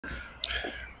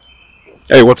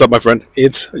Hey, what's up, my friend?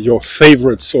 It's your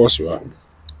favorite sorcerer.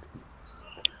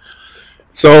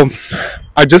 So,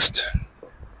 I just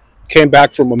came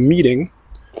back from a meeting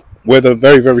with a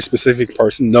very, very specific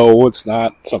person. No, it's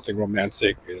not something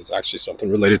romantic. It is actually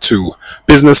something related to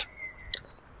business.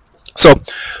 So,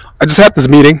 I just had this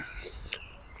meeting,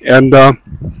 and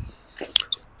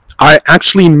I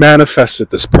actually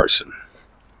manifested this person.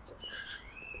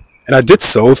 And I did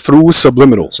so through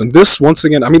subliminals. And this, once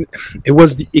again, it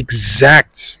was the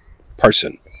exact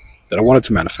person that I wanted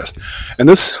to manifest. And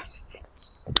this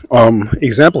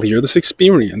example here, this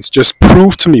experience, just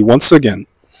proved to me once again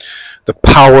the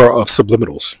power of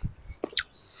subliminals.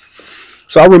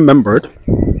 So I remembered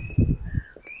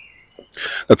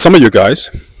that some of you guys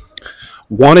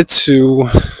wanted to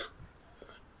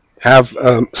have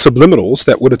subliminals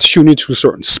that would attune you to a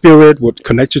certain spirit, would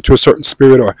connect you to a certain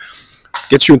spirit, or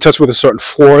get you in touch with a certain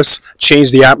force,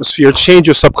 change the atmosphere, change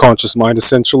your subconscious mind,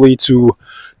 essentially, to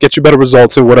get you better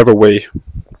results in whatever way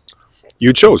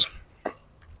you chose.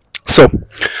 So,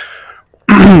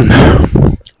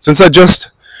 since I just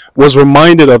was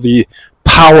reminded of the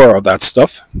power of that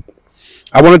stuff,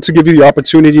 I wanted to give you the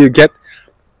opportunity to get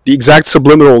the exact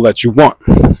subliminal that you want.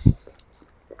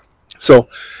 So,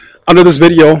 under this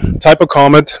video, type a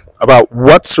comment about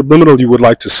what subliminal you would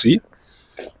like to see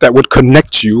that would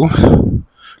connect you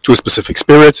to a specific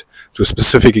spirit, to a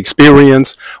specific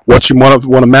experience, what you want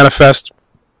to manifest.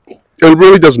 It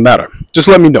really doesn't matter. Just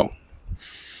let me know.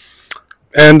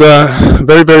 And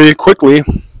very, very quickly,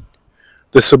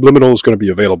 this subliminal is going to be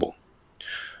available.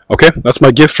 Okay, that's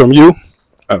my gift from you.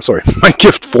 My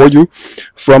gift for you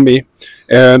from me.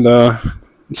 And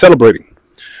I'm celebrating.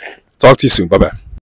 Talk to you soon. Bye-bye.